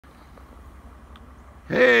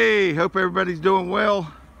Hey, hope everybody's doing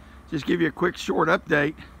well. Just give you a quick short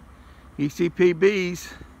update. ECP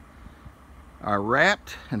bees are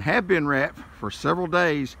wrapped and have been wrapped for several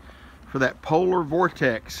days for that polar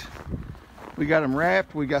vortex. We got them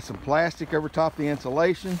wrapped. We got some plastic over top the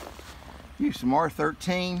insulation. Use some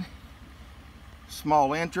R13,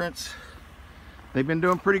 small entrance. They've been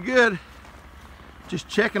doing pretty good. Just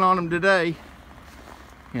checking on them today,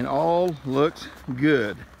 and all looks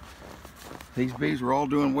good. These bees were all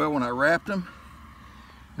doing well when I wrapped them,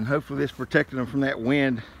 and hopefully this protected them from that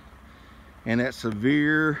wind and that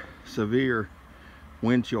severe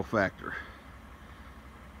wind chill factor.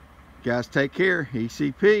 Guys, take care.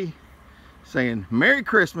 ECP saying Merry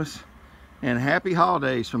Christmas and Happy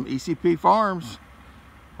Holidays from ECP Farms.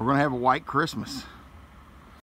 We're gonna have a white Christmas.